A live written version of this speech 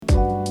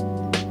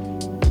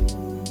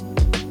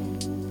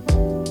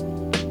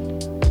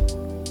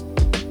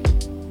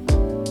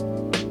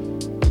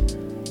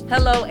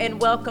and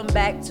welcome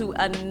back to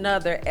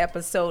another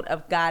episode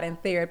of God in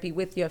Therapy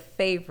with your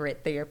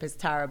favorite therapist,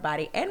 Tara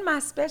Body, and my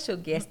special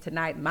guest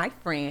tonight, my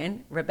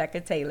friend,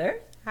 Rebekah Taylor.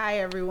 Hi,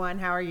 everyone.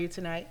 How are you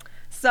tonight?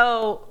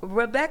 So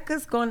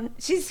Rebekah's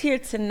she's here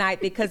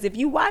tonight because if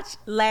you watched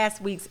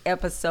last week's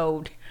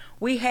episode,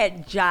 we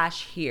had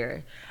Josh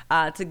here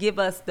to give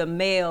us the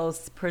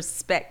male's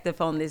perspective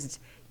on this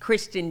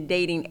Christian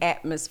dating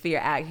atmosphere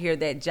out here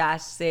that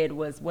Josh said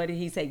was, what did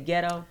he say,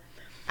 ghetto?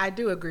 I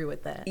do agree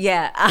with that.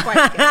 Yeah.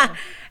 Quite ghetto.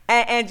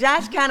 and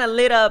Josh kind of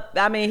lit up.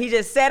 I mean, he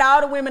just set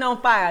all the women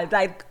on fire,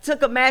 like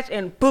took a match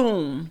and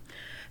boom.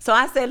 So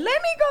I said,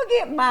 let me go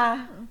get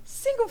my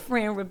single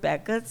friend,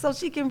 Rebekah, so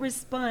she can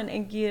respond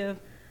and give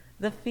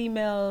the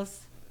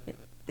females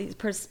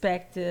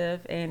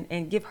perspective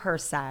and give her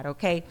side,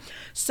 okay?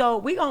 So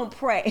we're going to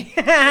pray.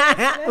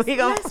 We're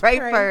going to pray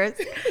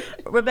first.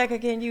 Rebekah,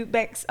 can you,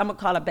 Bex, I'm going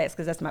to call her Bex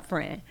because that's my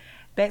friend.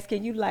 Bex,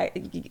 can you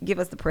give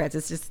us the prayer?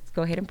 Just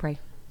go ahead and pray.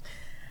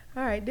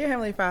 All right. Dear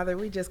Heavenly Father,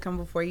 we just come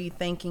before you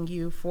thanking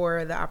you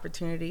for the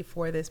opportunity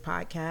for this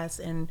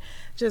podcast, and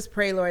just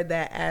pray, Lord,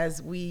 that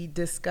as we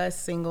discuss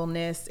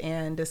singleness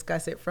and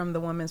discuss it from the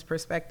woman's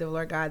perspective,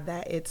 Lord God,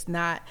 that it's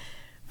not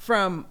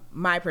from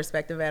my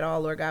perspective at all,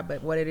 Lord God,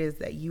 but what it is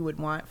that you would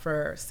want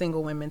for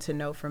single women to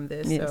know from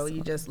this. Yes. So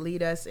you just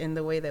lead us in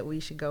the way that we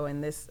should go in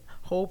this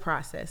whole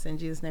process. In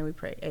Jesus' name we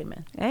pray.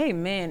 Amen.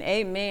 Amen.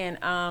 Amen.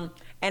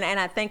 And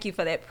I thank you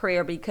for that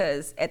prayer,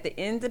 because at the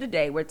end of the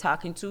day, we're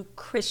talking to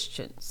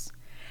Christians,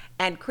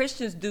 and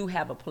Christians do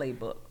have a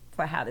playbook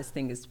for how this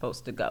thing is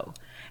supposed to go.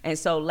 And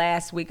so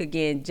last week,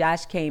 again,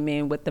 Josh came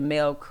in with the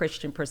male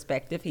Christian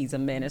perspective. He's a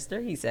minister.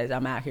 He says,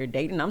 I'm out here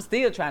dating. I'm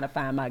still trying to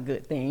find my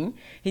good thing.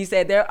 He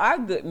said there are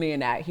good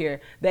men out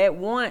here that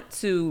want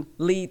to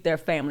lead their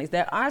families,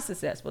 that are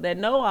successful, that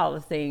know all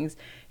the things.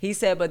 He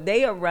said, but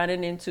they are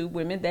running into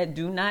women that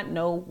do not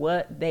know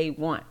what they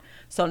want.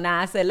 So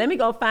now I said, let me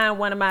go find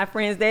one of my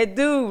friends that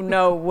do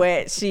know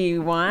what she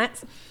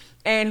wants,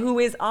 and who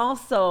is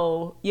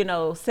also,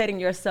 setting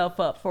yourself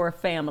up for a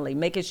family,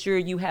 making sure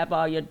you have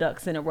all your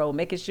ducks in a row,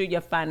 making sure your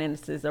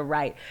finances are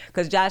right.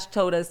 Because Josh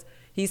told us,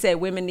 he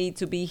said women need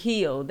to be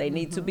healed. They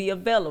need to be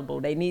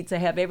available. They need to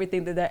have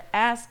everything that they're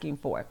asking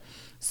for.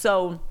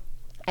 So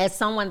as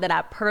someone that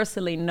I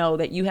personally know,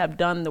 that you have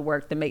done the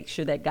work to make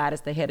sure that God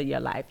is the head of your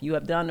life. You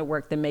have done the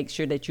work to make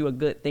sure that you're a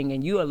good thing,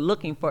 and you are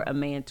looking for a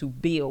man to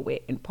build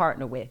with and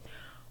partner with.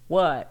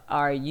 What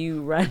are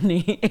you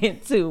running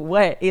into?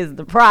 What is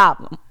the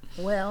problem?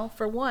 Well,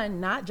 for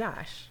one, not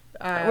Josh.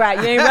 Right,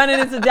 you ain't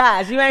running into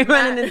Josh. You ain't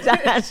running into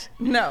Josh.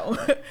 No.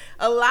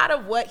 A lot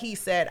of what he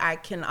said, I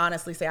can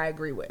honestly say I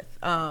agree with.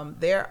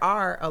 There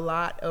are a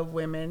lot of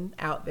women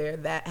out there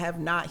that have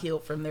not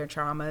healed from their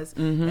traumas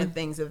and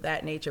things of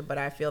that nature, but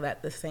I feel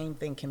that the same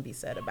thing can be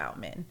said about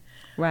men.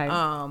 Right.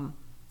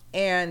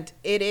 And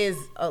it is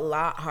a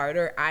lot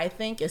harder, I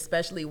think,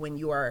 especially when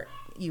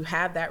you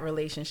have that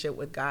relationship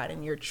with God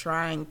and you're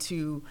trying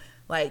to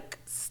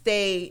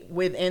stay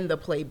within the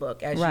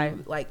playbook as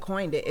you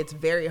coined it. It's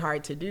very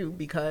hard to do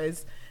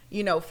because,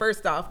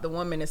 first off, the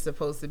woman is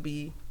supposed to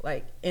be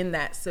in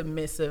that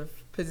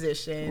submissive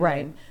position,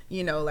 right?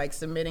 And,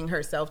 submitting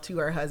herself to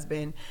her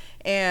husband.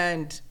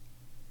 And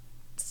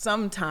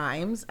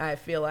sometimes I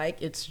feel like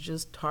it's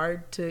just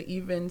hard to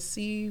even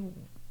see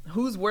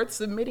who's worth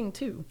submitting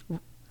to.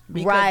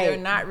 Because they're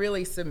not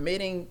really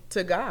submitting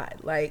to God.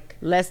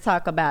 Let's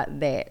talk about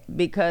that,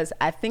 because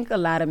I think a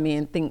lot of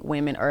men think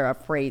women are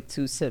afraid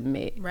to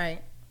submit.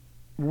 Right.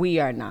 We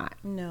are not.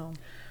 No.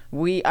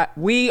 We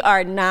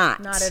are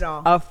not at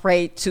all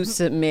afraid to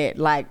submit.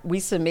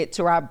 We submit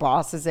to our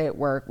bosses at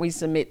work. We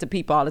submit to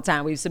people all the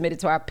time. We submitted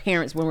to our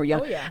parents when we were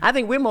young. Oh, yeah. I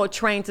think we're more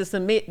trained to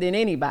submit than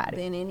anybody.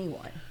 Than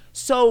anyone.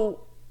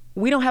 So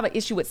we don't have an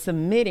issue with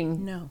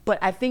submitting. No. But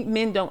I think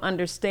men don't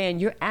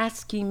understand. You're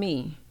asking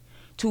me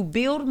to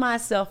build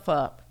myself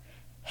up,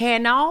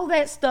 hand all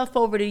that stuff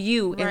over to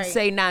you, and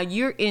say, now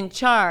you're in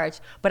charge,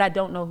 but I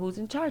don't know who's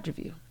in charge of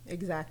you.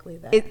 Exactly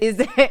that. Is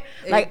that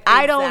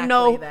I don't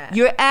know. That.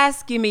 You're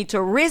asking me to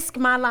risk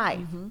my life.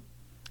 Mm-hmm.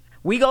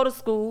 We go to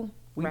school,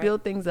 we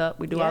build things up,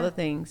 we do all the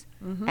things,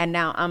 and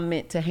now I'm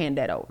meant to hand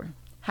that over.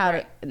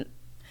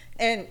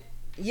 And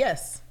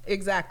yes,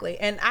 exactly.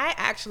 And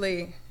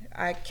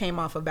I came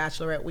off a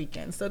bachelorette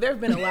weekend, so there's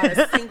been a lot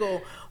of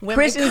single women.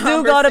 Christians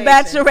do go to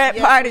bachelorette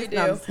parties.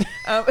 Do.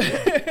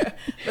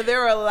 But there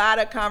were a lot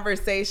of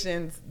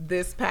conversations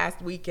this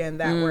past weekend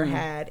that were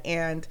had,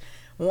 and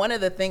one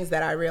of the things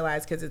that I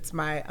realized, because it's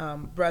my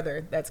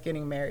brother that's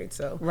getting married,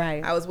 so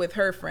I was with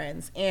her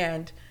friends,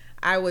 and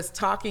I was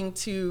talking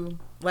to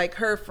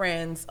her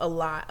friends a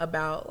lot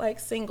about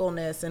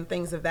singleness and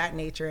things of that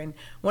nature, and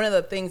one of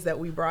the things that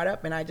we brought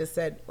up, and I just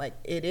said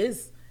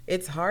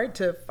it's hard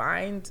to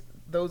find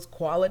those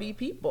quality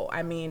people.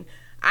 I mean,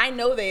 I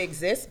know they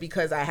exist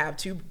because I have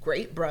two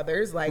great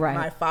brothers.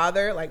 My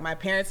father, my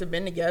parents have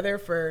been together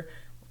for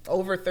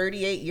over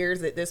 38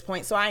 years at this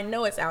point. So I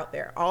know it's out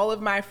there. All of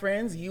my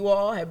friends, you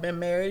all have been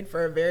married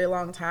for a very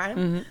long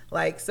time.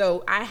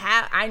 So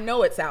I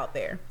know it's out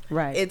there.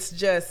 Right. It's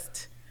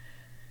just,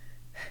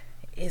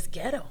 it's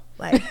ghetto.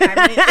 Like,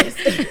 I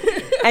mean,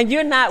 and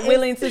you're not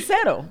willing to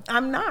settle.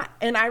 I'm not,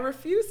 and I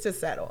refuse to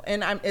settle.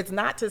 And it's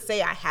not to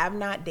say I have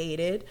not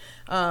dated.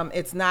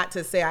 It's not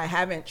to say I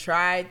haven't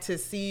tried to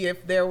see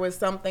if there was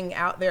something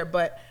out there,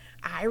 but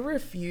I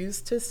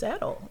refuse to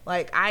settle.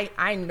 Like,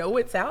 I know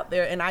it's out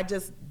there, and I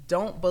just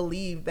don't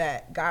believe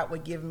that God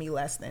would give me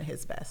less than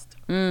his best.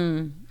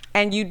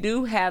 And you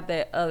do have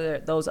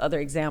those other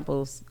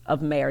examples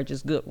of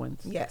marriages, good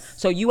ones. Yes.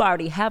 So you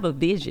already have a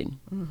vision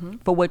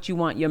for what you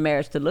want your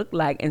marriage to look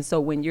like. And so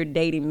when you're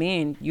dating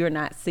men, you're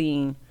not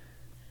seeing.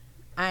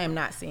 I am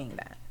not seeing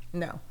that.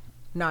 No,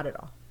 not at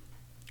all.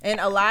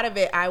 And a lot of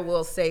it, I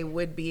will say,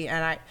 would be,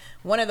 and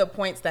one of the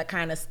points that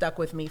kind of stuck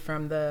with me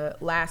from the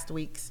last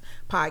week's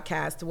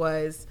podcast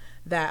was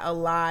that a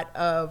lot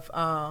of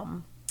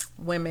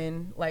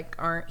women like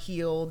aren't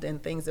healed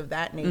and things of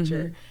that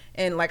nature.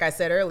 And like I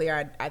said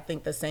earlier, I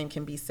think the same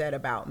can be said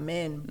about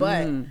men,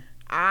 but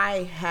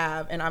I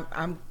have, and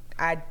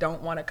I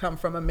don't want to come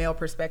from a male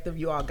perspective.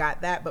 You all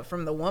got that. But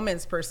from the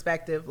woman's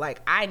perspective, like,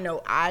 I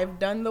know I've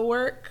done the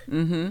work,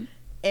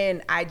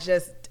 and I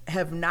just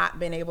have not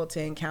been able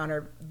to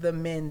encounter the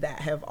men that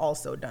have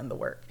also done the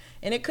work.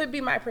 And it could be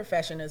my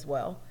profession as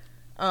well.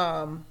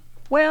 I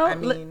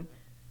mean,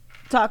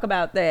 talk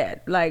about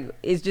that. Like,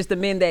 it's just the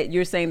men that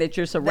you're saying that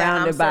you're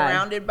surrounded by.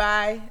 Surrounded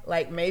by,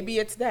 like, maybe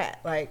it's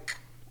that. Like,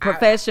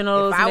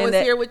 professionals. If I was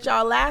here with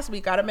y'all last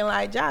week, I'd have been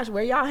like, Josh,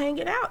 where y'all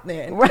hanging out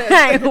then?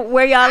 Right.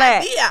 Where y'all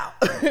at?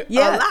 I be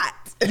out a lot.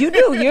 You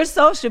do. You're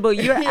sociable.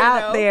 You're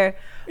out there.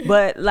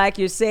 But like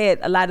you said,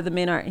 a lot of the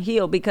men aren't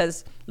healed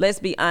because, let's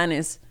be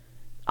honest,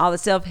 all the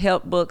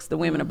self-help books, the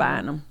women are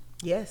buying them.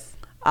 Yes.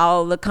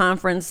 All the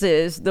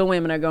conferences, the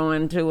women are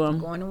going to them.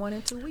 Going to 1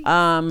 in 2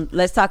 weeks.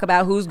 Let's talk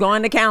about who's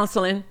going to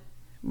counseling.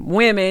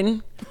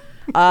 Women.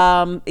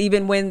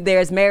 Even when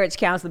there's marriage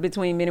counseling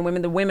between men and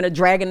women, the women are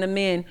dragging the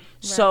men. Right.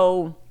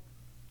 So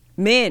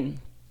men,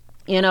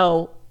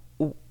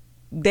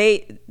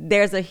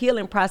 there's a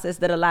healing process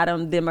that a lot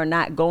of them are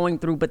not going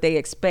through, but they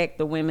expect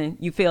the women,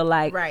 you feel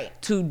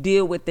like, to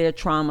deal with their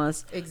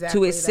traumas,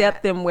 to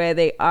accept them where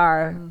they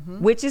are,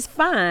 which is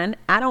fine.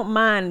 I don't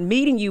mind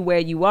meeting you where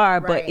you are,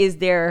 but is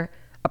there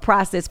a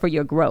process for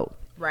your growth?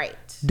 Right.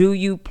 Do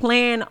you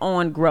plan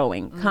on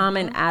growing,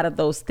 coming out of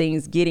those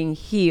things, getting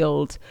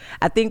healed?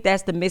 I think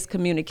that's the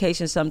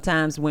miscommunication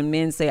sometimes when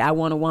men say, I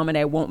want a woman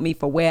that want me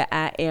for where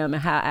I am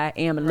and how I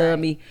am and love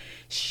me.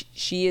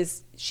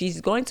 She's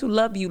going to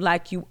love you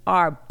like you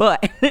are,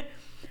 but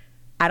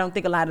I don't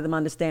think a lot of them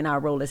understand our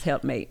role as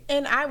helpmate.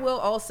 And I will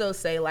also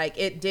say, like,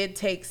 it did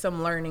take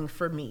some learning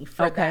for me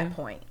for that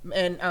point.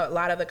 And a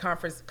lot of the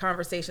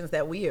conversations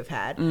that we have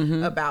had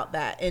about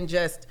that, and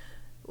just,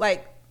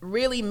 like,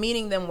 really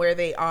meeting them where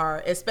they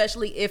are,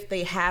 especially if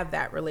they have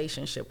that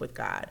relationship with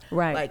God.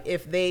 Right. Like,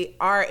 if they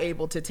are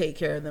able to take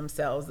care of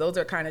themselves, those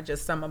are kind of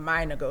just some of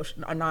my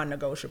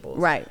non-negotiables.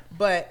 Right.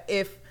 But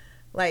if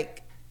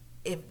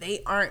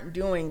they aren't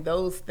doing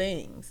those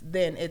things,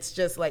 then it's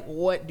just like,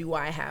 what do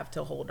I have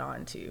to hold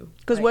on to?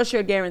 Because what's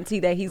your guarantee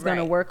that he's going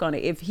to work on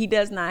it? If he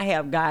does not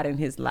have God in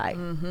his life,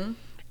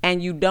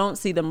 and you don't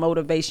see the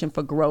motivation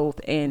for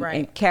growth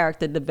and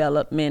character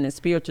development and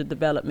spiritual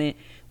development,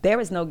 there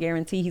is no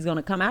guarantee he's going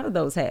to come out of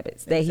those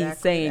habits that he's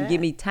saying,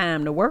 give me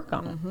time to work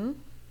on.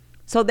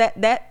 So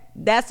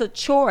that's a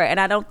chore. And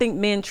I don't think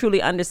men truly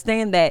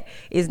understand that.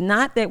 It's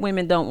not that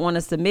women don't want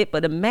to submit,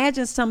 but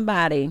imagine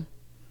somebody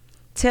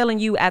telling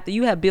you after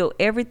you have built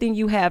everything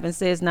you have and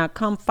says, now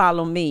come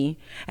follow me,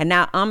 and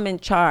now I'm in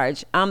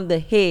charge, I'm the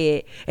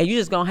head, and you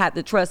just gonna have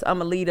to trust I'm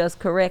gonna lead us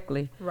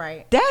correctly.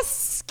 Right. That's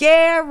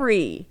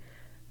scary,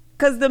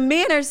 because the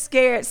men are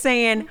scared,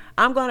 saying,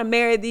 I'm gonna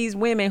marry these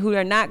women who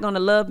are not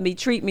gonna love me,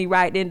 treat me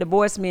right, then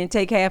divorce me and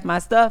take half my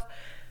stuff.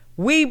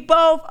 We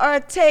both are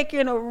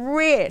taking a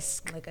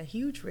risk. Like a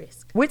huge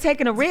risk. We're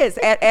taking a risk.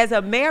 As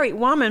a married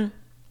woman,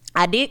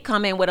 I did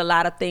come in with a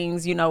lot of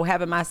things,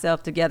 having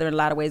myself together in a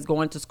lot of ways,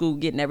 going to school,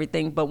 getting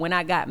everything. But when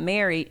I got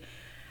married,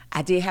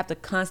 I did have to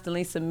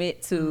constantly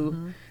submit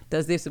to,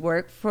 does this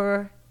work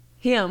for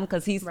him?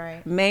 Because he's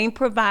main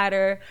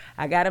provider.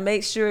 I got to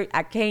make sure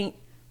I can't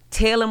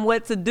tell him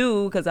what to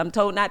do because I'm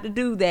told not to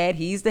do that.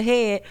 He's the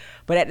head.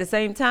 But at the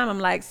same time, I'm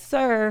like,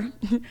 sir,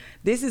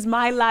 this is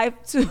my life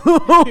too.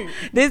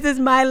 This is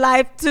my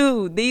life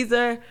too. These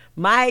are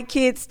my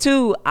kids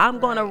too. I'm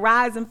going to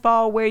rise and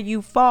fall where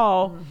you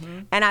fall.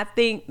 And I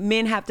think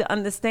men have to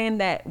understand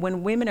that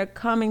when women are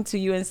coming to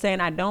you and saying,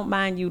 I don't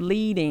mind you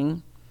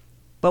leading,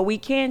 but we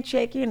can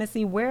check in and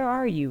see, where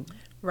are you?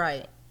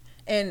 Right.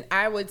 And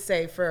I would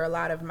say for a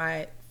lot of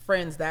my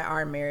friends that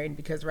are married,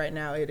 because right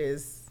now it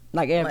is,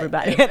 like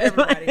everybody.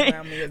 Everybody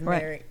around me is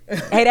married.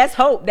 Hey, that's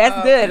hope.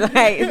 That's good.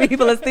 Like,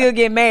 people are still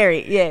getting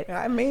married. Yeah.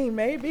 I mean,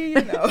 maybe,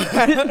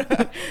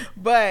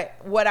 But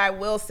what I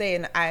will say,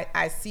 and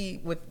I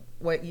see with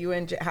what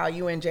how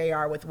you and Jay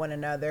are with one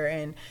another,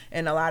 and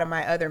a lot of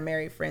my other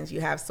married friends, you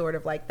have sort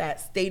of like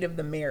that state of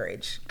the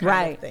marriage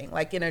kind of thing,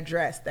 like in a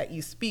dress that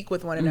you speak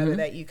with one another,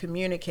 that you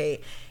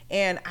communicate.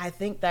 And I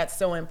think that's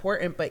so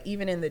important. But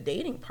even in the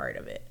dating part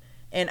of it,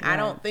 And I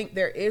don't think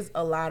there is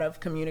a lot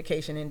of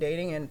communication in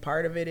dating, and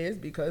part of it is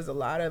because a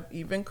lot of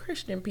even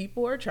Christian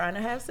people are trying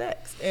to have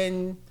sex.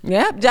 And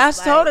Josh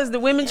told us the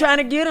women trying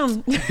to get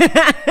them.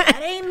 That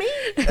ain't me.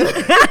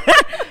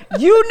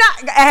 You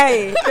not,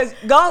 hey, cause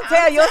go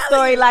tell your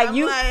story.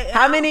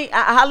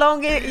 How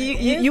long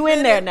you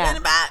in there now? It's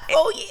been about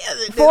 4 years at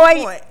this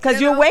point. Cause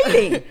you're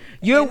waiting.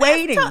 You're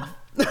waiting.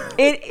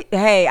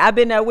 Hey, I've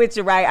been there with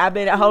you, right? I've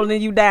been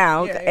holding you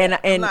down,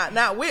 and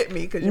not with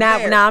me, cause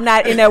I'm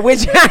not in there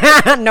with you.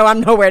 No,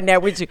 I'm nowhere in there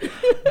with you.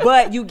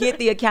 But you get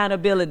the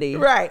accountability,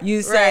 right?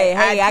 You say,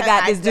 hey, I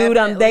got this dude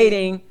I'm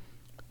dating,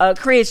 a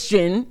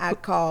Christian. I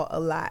call a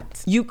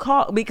lot. You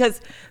call because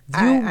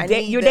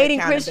you're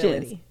dating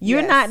Christians.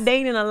 You're not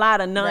dating a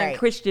lot of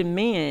non-Christian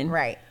men,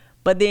 right?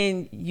 But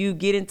then you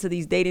get into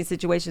these dating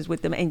situations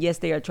with them, and yes,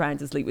 they are trying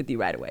to sleep with you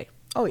right away.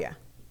 Oh yeah.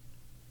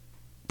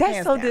 That's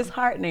Hands so down.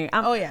 disheartening.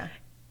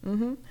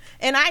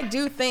 And I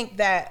do think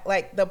that,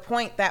 like, the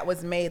point that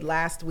was made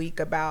last week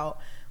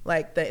about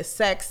like the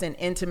sex and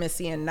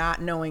intimacy and not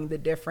knowing the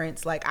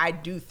difference, like, I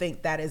do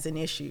think that is an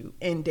issue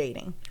in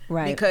dating,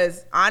 right?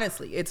 Because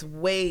honestly, it's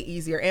way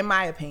easier, in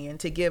my opinion,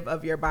 to give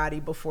of your body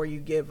before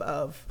you give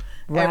of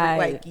any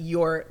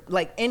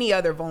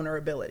other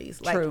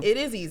vulnerabilities. Like, it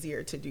is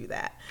easier to do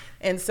that.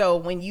 And so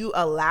when you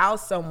allow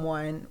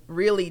someone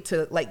really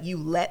to, like, you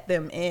let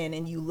them in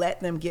and you let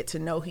them get to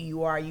know who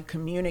you are, you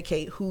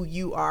communicate who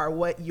you are,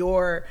 what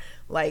your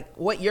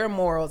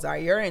morals are,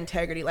 your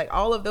integrity, like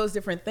all of those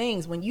different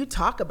things. When you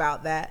talk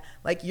about that,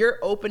 like, you're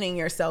opening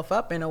yourself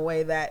up in a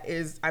way that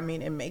is, I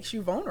mean, it makes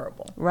you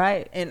vulnerable.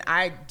 Right. And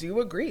I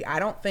do agree. I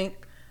don't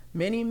think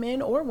many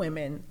men or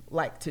women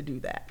like to do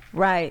that.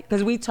 Right.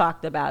 Because we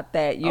talked about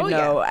that,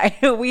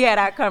 we had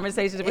our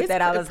conversations with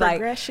that. I was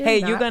like, hey,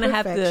 you're going to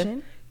have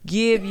to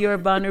give your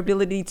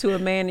vulnerability to a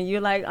man. And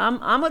you're like, I'm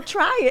going to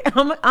try it.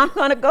 I'm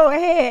going to go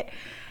ahead.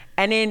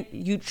 And then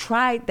you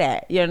tried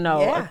that,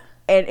 And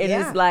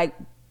it's like,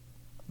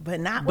 but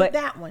not with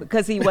that one.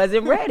 Because he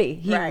wasn't ready.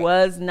 He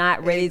was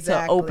not ready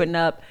to open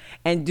up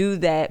and do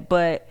that.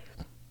 But,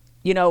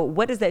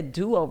 what does that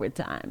do over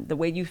time? The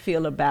way you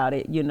feel about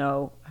it,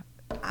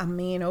 I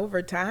mean,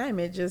 over time,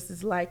 it just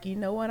is like, you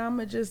know what? I'm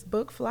going to just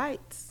book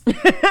flights.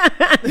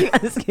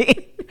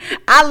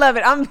 I love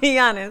it. I'm going to be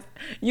honest.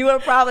 You are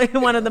probably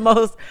one of the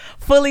most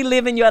fully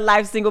living your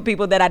life single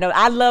people that I know.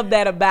 I love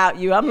that about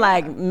you. I'm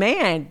like,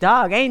 man,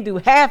 dog, I ain't do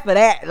half of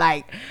that.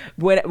 Like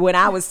when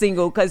I was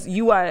single, because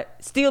you are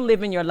still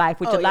living your life,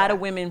 which a lot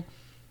of women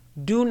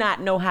do not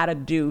know how to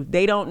do.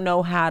 They don't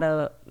know how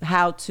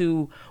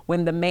to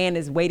when the man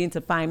is waiting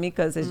to find me,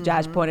 because as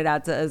Josh pointed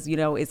out to us,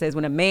 it says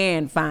when a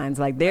man finds,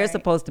 like, they're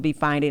supposed to be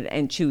finding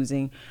and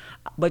choosing,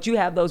 but you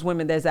have those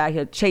women that's out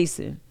here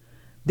chasing.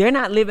 They're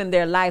not living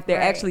their life.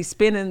 They're actually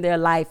spending their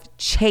life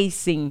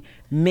chasing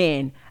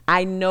men.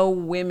 I know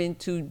women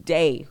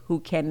today who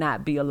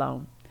cannot be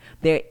alone.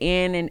 They're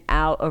in and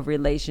out of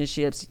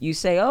relationships. You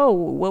say, oh,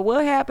 well,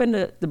 what happened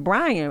to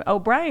Brian? Oh,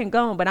 Brian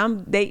gone, but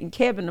I'm dating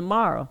Kevin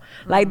tomorrow.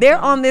 Like, they're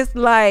on this,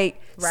 like,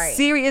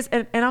 serious.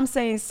 And I'm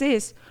saying,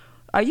 sis,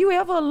 are you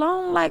ever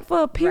alone, like,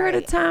 for a period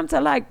of time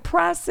to, like,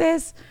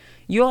 process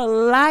your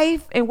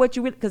life and what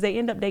you really, because they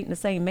end up dating the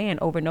same man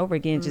over and over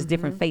again, just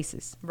different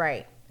faces.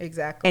 Right,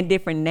 exactly. And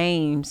different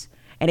names.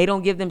 And they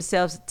don't give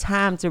themselves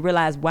time to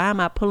realize, why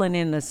am I pulling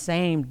in the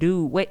same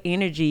dude? What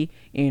energy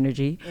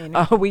am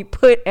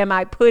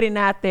I putting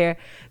out there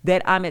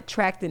that I'm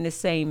attracting the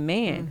same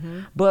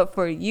man? But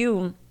for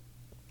you,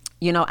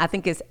 I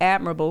think it's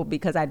admirable,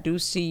 because I do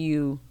see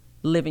you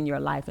living your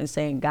life and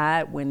saying,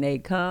 God, when they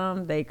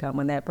come, they come.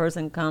 When that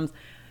person comes,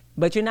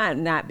 but you're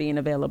not being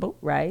available,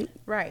 right?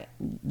 Right.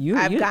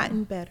 I've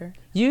gotten better.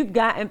 You've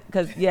gotten,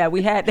 because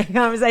we had that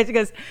conversation,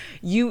 because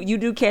you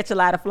do catch a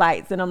lot of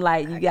flights, and I'm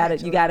like, you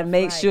gotta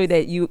make sure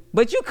that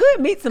but you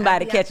could meet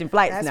somebody catching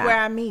flights. That's now. where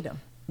I meet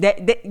them.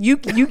 That you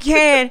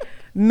can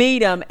meet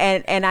them,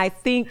 and I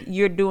think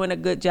you're doing a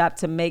good job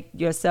to make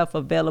yourself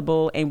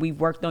available, and we've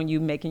worked on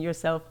you making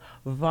yourself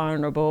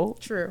vulnerable.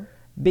 True.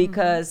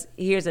 Because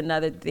here's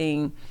another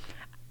thing.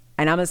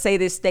 And I'm going to say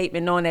this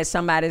statement knowing that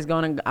somebody's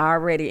going to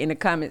already in the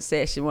comment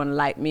section want to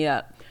light me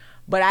up.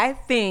 But I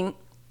think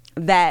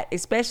that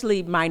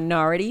especially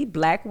minority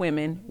Black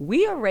women,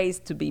 we are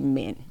raised to be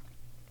men.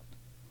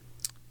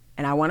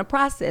 And I want to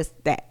process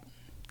that.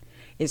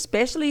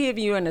 Especially if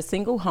you're in a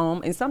single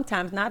home, and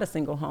sometimes not a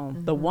single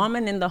home. The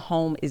woman in the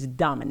home is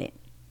dominant.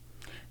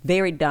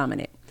 Very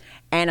dominant.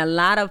 And a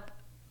lot of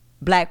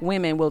Black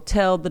women will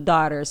tell the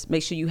daughters,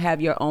 make sure you have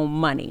your own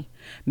money.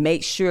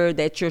 Make sure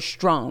that you're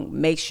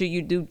strong. Make sure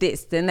you do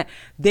this and that.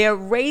 They're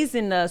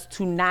raising us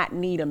to not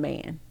need a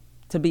man,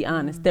 to be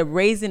honest. They're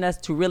raising us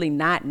to really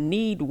not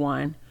need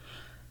one,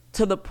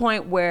 to the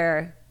point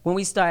where when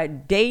we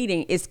start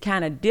dating, it's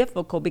kind of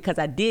difficult, because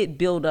I did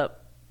build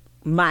up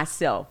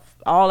myself,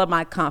 all of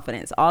my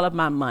confidence, all of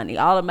my money,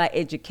 all of my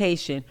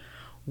education.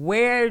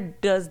 Where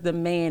does the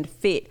man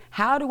fit?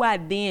 How do I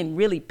then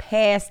really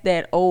pass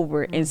that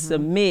over and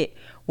submit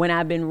when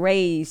I've been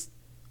raised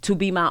to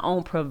be my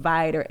own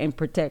provider and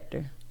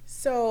protector?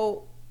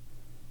 So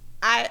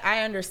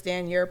I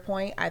understand your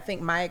point. I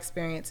think my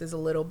experience is a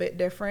little bit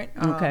different.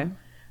 Okay.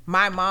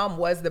 My mom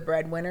was the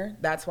breadwinner.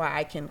 That's why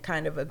I can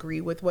kind of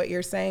agree with what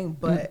you're saying.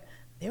 But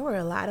there were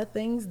a lot of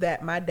things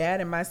that my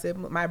dad and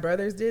my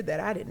brothers did that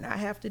I did not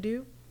have to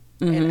do.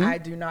 And I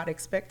do not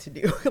expect to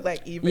do.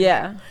 Like,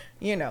 even,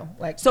 you know,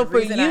 like, so for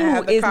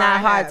you, it's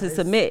not hard to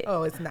submit.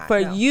 Oh, it's not. For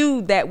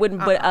you, that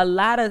wouldn't, but a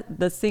lot of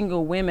the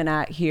single women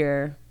out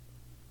here,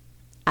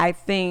 I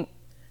think,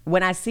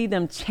 when I see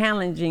them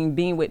challenging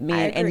being with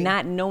men and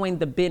not knowing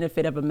the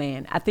benefit of a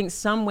man, I think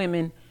some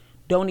women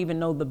don't even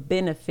know the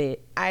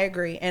benefit. I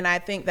agree. And I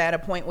think that a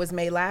point was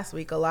made last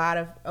week. A lot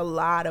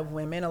of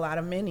women, a lot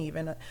of men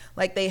even,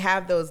 like, they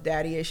have those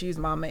daddy issues,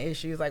 mama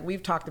issues. Like,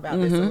 we've talked about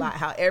this a lot,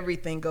 how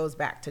everything goes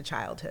back to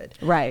childhood.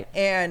 Right.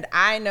 And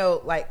I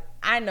know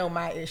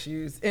my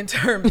issues in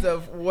terms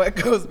of what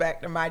goes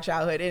back to my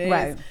childhood.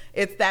 And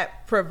it's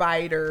that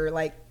provider,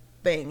 like,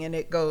 thing, and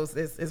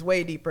it's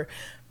way deeper,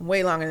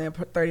 way longer than a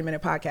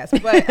 30-minute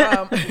podcast.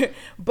 But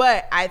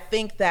but I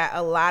think that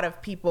a lot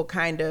of people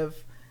kind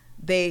of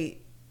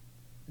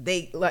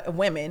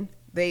women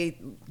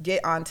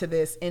get onto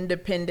this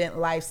independent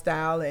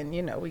lifestyle, and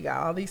you know, we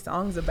got all these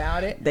songs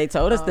about it. They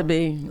told us to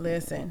be.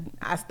 Listen,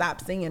 I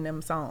stopped singing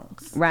them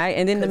songs. Right,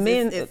 and then the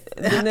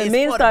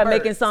men start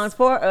making songs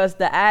for us.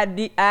 The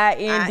INDE.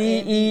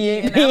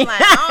 And I'm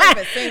like, I don't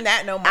even sing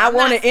that no more. I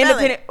want an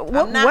independent.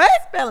 I'm not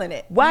spelling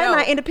it. Why am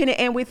I independent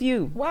and with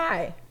you?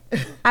 Why?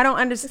 I don't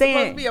understand. It's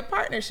supposed to be a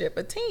partnership,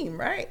 a team,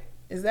 right?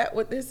 Is that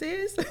what this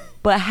is?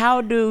 But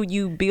how do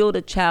you build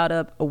a child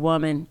up, a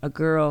woman, a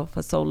girl,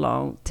 for so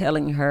long,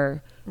 telling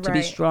her to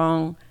be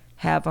strong,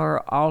 have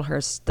all her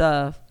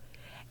stuff,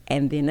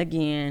 and then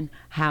again,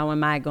 how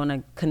am I going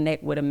to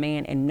connect with a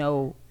man and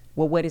know,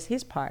 well, what is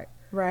his part?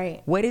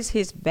 Right. What is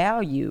his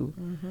value?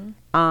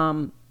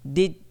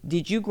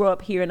 Did you grow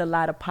up hearing a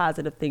lot of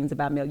positive things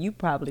about male? You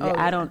probably did.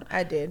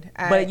 I did.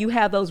 But you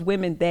have those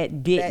women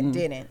that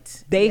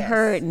didn't. They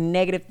heard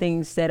negative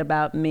things said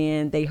about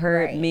men. They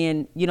heard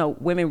men, you know,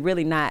 women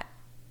really not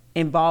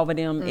involving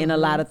them in a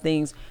lot of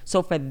things.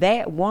 So for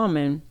that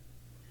woman,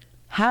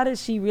 how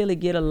does she really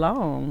get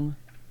along?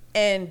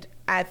 And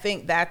I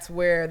think that's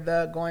where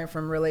the going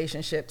from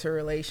relationship to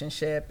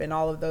relationship and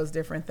all of those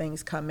different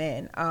things come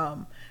in.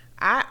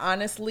 I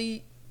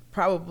honestly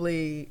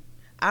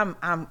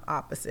I'm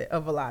opposite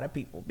of a lot of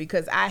people,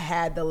 because I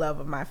had the love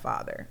of my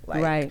father.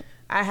 Like,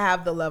 I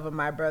have the love of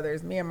my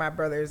brothers. Me and my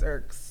brothers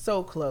are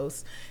so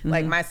close,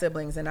 like my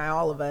siblings and I,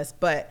 all of us.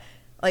 But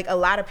like, a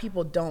lot of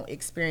people don't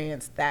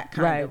experience that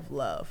kind of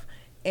love.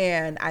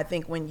 And I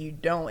think when you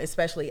don't,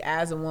 especially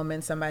as a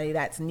woman, somebody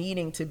that's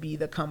needing to be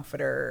the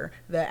comforter,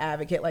 the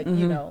advocate, like,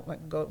 you know,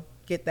 like, go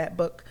get that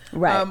book.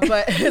 Right.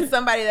 But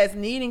somebody that's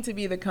needing to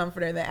be the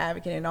comforter, the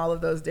advocate, and all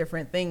of those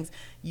different things,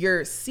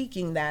 you're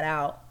seeking that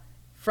out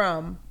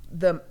from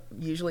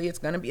usually it's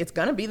gonna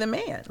be the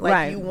man.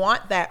 Like, you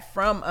want that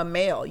from a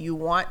male. You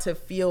want to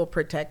feel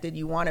protected.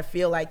 You want to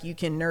feel like you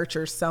can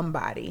nurture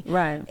somebody.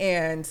 Right.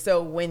 And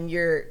so when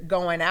you're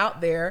going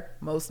out there,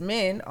 most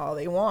men, all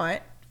they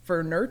want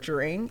for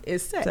nurturing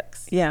is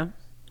sex. Yeah.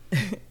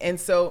 And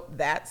so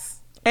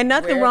and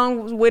nothing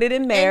wrong with it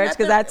in marriage,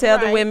 because I tell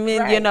the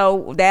women, you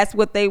know, that's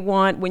what they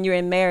want when you're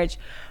in marriage.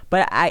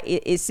 But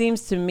it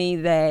seems to me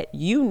that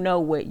you know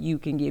what you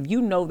can give.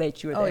 You know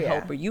that you're the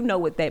helper. You know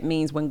what that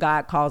means when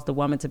God calls the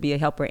woman to be a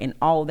helper and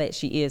all that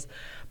she is.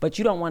 But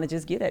you don't want to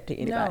just give that to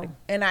anybody. No.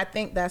 And I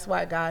think that's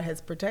why God has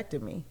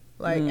protected me.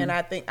 Like, and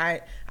I think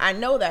I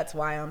know that's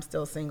why I'm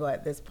still single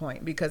at this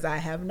point, because I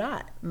have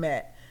not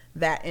met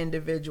that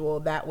individual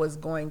that was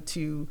going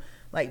to,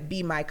 like,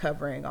 be my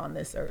covering on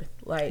this earth,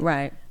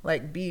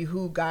 like be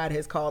who God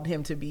has called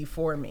him to be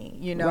for me,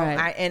 you know.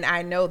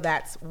 I know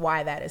that's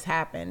why that has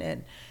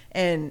happened,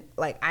 and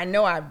like, I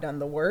know I've done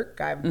the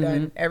work, I've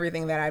done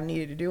everything that I've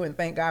needed to do, and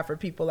thank God for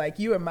people like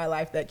you in my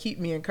life that keep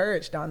me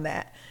encouraged on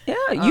that.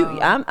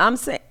 I'm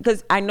saying,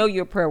 because I know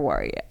you're a prayer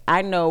warrior.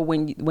 I know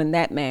when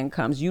that man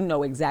comes, you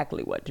know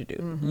exactly what to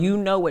do. You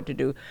know what to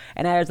do,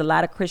 and there's a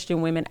lot of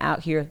Christian women out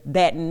here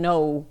that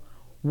know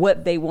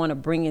what they want to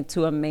bring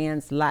into a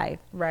man's life.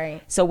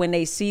 Right. So when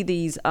they see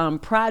these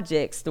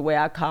projects, the way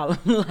I call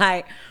them,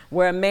 like,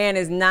 where a man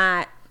is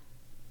not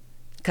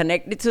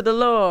connected to the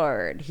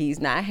Lord, he's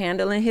not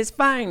handling his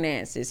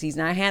finances, he's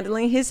not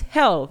handling his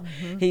health,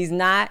 he's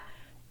not,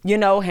 you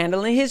know,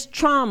 handling his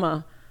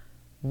trauma,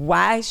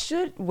 why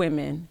should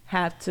women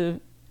have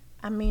to?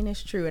 I mean,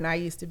 it's true. And I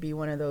used to be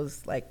one of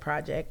those, like,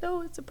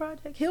 it's a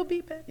project, he'll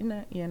be back,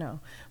 you know,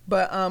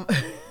 but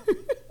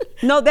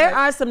no, there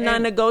are some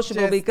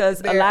non-negotiable,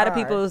 because a lot of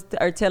people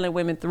are telling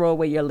women, throw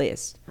away your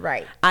list.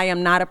 Right. I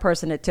am not a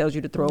person that tells you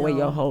to throw away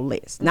your whole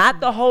list. Not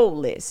the whole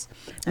list.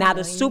 Now,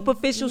 the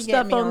superficial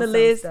stuff on the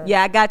list,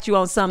 I got you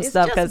on some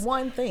stuff. It's just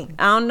one thing.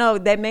 I don't know.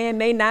 That man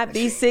may not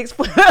be 6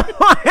 foot.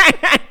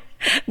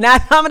 Now,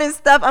 some of this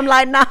stuff, I'm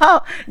like, no,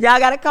 y'all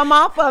got to come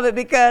off of it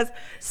because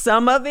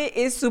some of it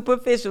is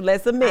superficial.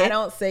 Let's admit. I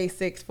don't say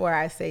 6'4",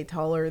 I say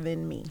taller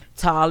than me.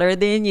 Taller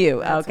than you.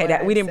 That's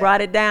okay, we didn't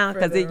brought it down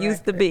because it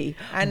used to be.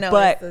 I know.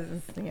 But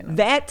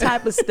that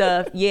type of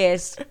stuff,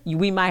 yes,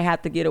 we might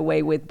have to get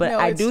away with. But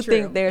I do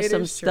think there's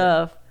some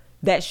stuff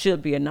that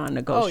should be a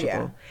non-negotiable.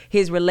 Oh, yeah.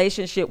 His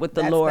relationship with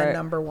the Lord. That's the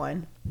number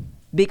one.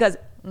 Because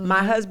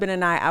my husband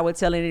and I would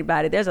tell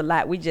anybody, there's a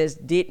lot we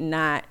just did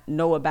not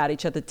know about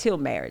each other till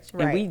marriage.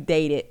 Right. And we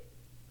dated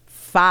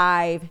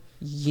 5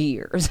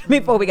 years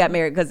before we got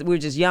married because we were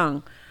just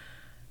young.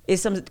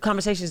 It's some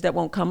conversations that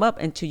won't come up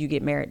until you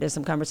get married. There's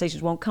some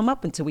conversations won't come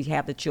up until we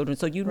have the children.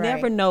 So you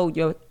never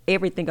know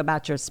everything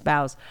about your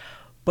spouse.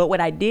 But what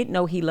I did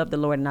know, he loved the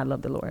Lord and I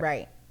loved the Lord.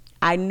 Right.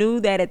 I knew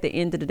that at the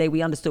end of the day,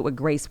 we understood what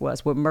grace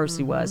was, what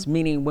mercy was,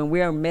 meaning when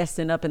we're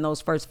messing up in those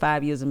first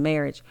 5 years of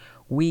marriage,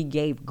 we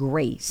gave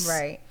grace.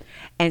 Right.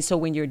 And so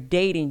when you're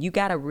dating, you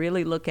got to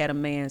really look at a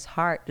man's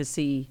heart to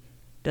see,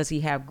 does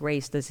he have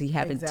grace? Does he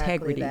have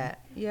integrity?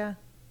 That. Yeah.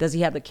 Does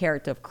he have the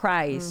character of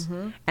Christ?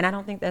 And I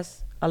don't think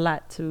that's a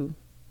lot to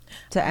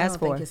ask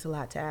for. I don't think it's a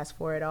lot to ask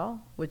for at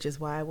all, which is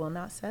why I will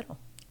not settle.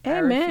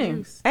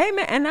 Amen.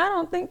 Amen. And I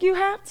don't think you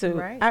have to.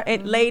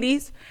 Right.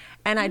 Ladies,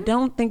 and I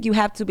don't think you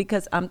have to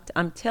because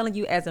I'm telling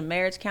you, as a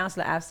marriage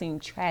counselor, I've seen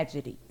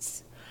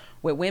tragedies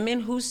where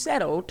women who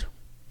settled,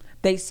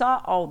 they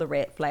saw all the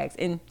red flags.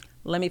 And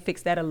let me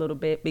fix that a little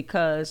bit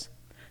because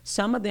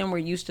some of them were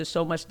used to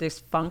so much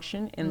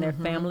dysfunction in their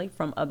family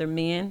from other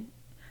men.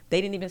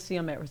 They didn't even see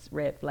them as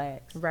red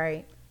flags.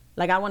 Right.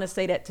 Like I want to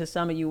say that to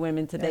some of you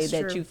women today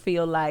that you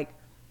feel like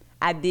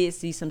I did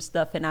see some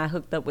stuff and I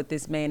hooked up with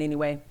this man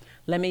anyway.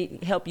 Let me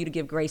help you to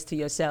give grace to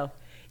yourself.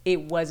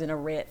 It wasn't a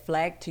red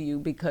flag to you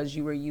because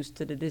you were used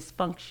to the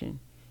dysfunction.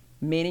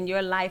 Men in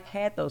your life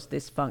had those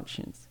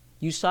dysfunctions.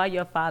 You saw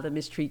your father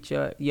mistreat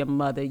your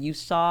mother. You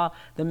saw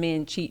the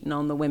men cheating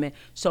on the women.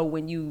 So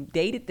when you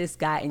dated this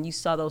guy and you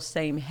saw those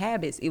same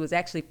habits, it was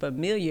actually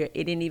familiar.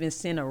 It didn't even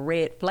send a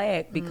red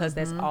flag because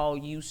that's all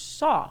you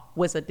saw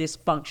was a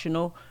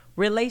dysfunctional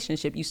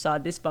relationship. You saw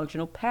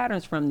dysfunctional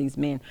patterns from these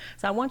men.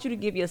 So I want you to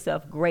give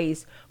yourself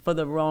grace for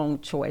the wrong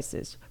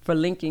choices, for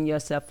linking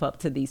yourself up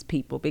to these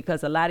people,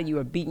 because a lot of you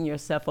are beating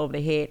yourself over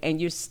the head and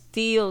you're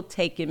still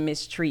taking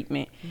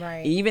mistreatment,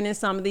 even in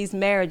some of these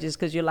marriages,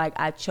 because you're like,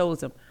 I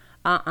chose them.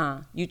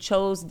 You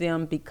chose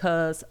them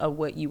because of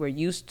what you were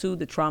used to,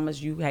 the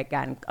traumas you had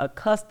gotten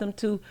accustomed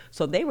to.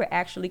 So they were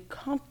actually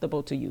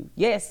comfortable to you.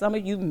 Yes, some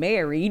of you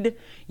married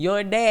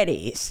your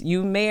daddies.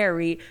 You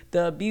married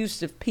the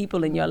abusive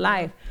people in your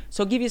life.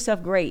 So give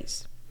yourself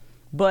grace.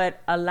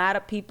 But a lot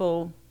of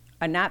people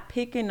are not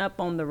picking up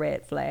on the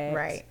red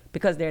flags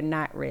because they're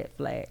not red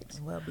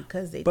flags. Well,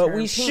 because they but turn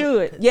we pink.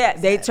 should. Yeah,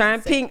 they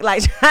turn pink,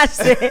 like I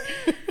said.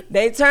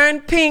 They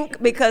turned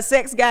pink because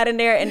sex got in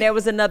there and there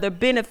was another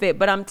benefit.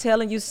 But I'm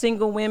telling you,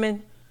 single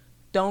women,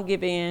 don't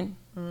give in.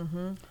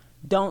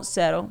 Don't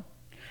settle.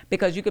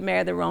 Because you could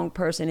marry the wrong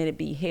person and it'd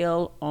be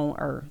hell on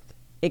earth.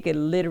 It could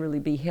literally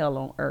be hell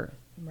on earth.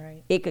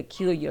 Right. It could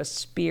kill your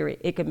spirit.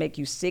 It could make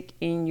you sick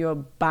in your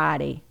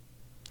body.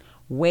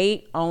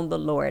 Wait on the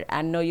Lord.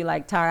 I know you're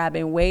like, Tara, I've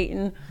been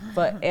waiting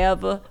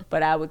forever.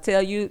 But I would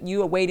tell you,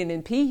 you are waiting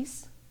in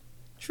peace.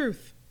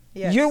 Truth.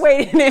 Yes. You're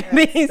waiting in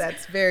peace.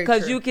 That's very true.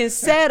 Because you can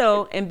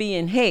settle and be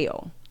in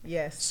hell.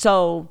 Yes.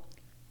 So,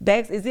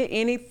 Bex, is there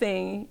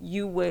anything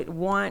you would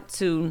want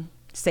to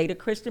say to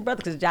Christian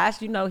brothers? Because Josh,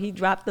 you know, he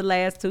dropped the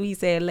last two. He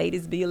said,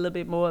 ladies, be a little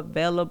bit more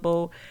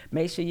available.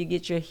 Make sure you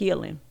get your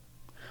healing.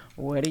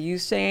 What are you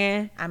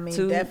saying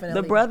to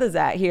the brothers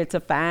out here to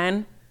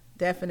find?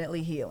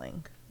 Definitely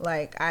healing.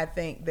 Like, I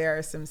think there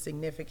are some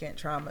significant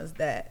traumas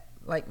that,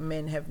 like,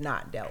 men have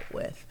not dealt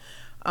with.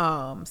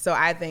 So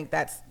I think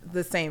that's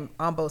the same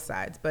on both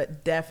sides,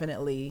 but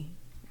definitely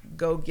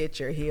go get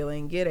your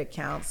healing, get a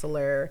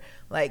counselor,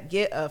 like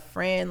get a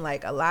friend.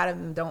 Like a lot of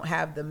them don't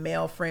have the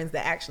male friends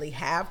that actually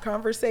have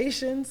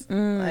conversations.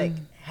 Like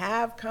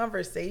have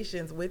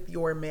conversations with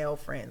your male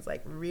friends,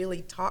 like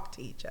really talk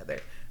to each other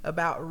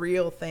about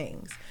real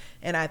things.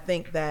 And I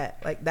think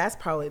that like, that's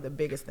probably the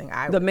biggest thing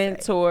I would say.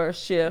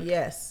 Mentorship.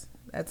 Yes,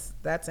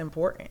 that's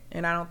important.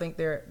 And I don't think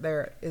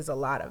there is a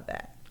lot of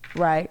that.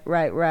 Right.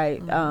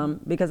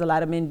 Because a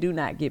lot of men do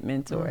not get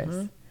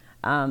mentors.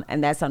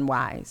 And that's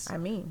unwise. I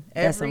mean,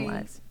 every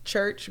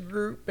church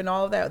group and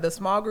all of that, the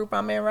small group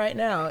I'm in right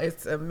now,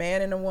 it's a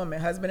man and a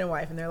woman, husband and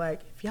wife. And they're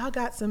like, if y'all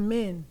got some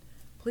men,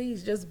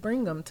 please just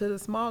bring them to the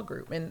small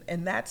group.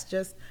 And that's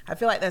just, I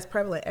feel like that's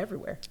prevalent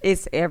everywhere.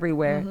 It's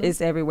everywhere.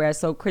 It's everywhere.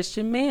 So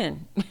Christian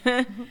men,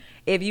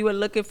 if you were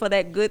looking for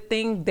that good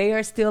thing, they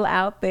are still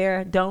out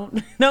there.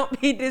 Don't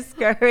be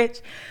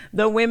discouraged.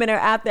 The women are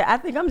out there. I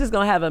think I'm just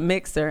going to have a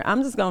mixer.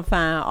 I'm just going to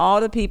find all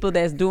the people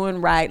that's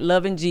doing right,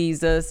 loving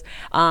Jesus,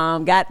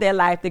 got their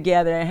life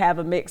together, and have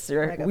a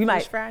mixer. Like a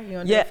fish fry? You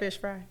want to do a fish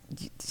fry?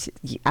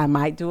 I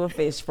might do a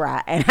fish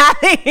fry. And I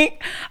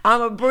think I'm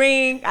going to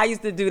bring, I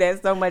used to do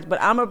that so much,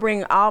 but I'm going to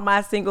bring all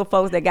my single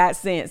folks that got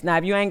sense. Now,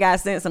 if you ain't got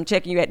sense, I'm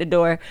checking you at the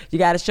door. You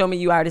got to show me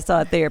you already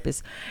saw a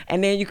therapist.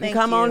 And then you can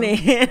come on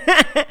in.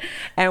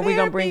 And we're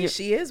gonna bring you.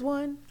 She is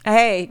one.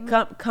 Hey,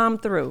 come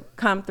through.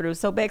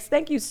 So Bex,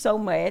 thank you so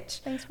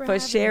much for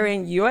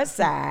sharing your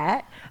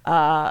side,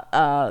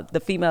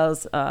 the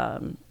females,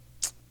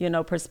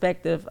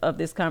 perspective of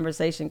this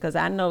conversation, because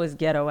I know it's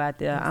ghetto out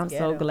there. I'm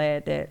so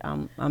glad that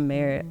I'm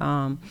married.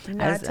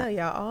 I tell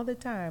y'all all the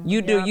time.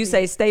 You do. You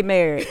say stay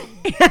married.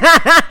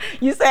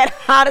 You say it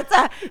all the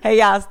time. Hey,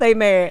 y'all, stay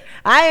married.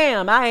 I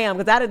am,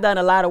 because I done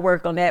a lot of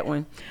work on that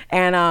one,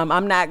 and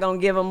I'm not gonna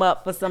give them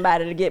up for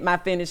somebody to get my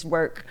finished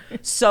work.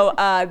 So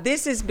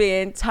this has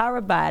been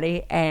Tara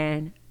Body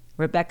and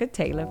Rebekah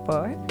Taylor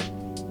for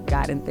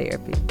God in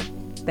Therapy.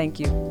 Thank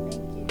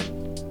you.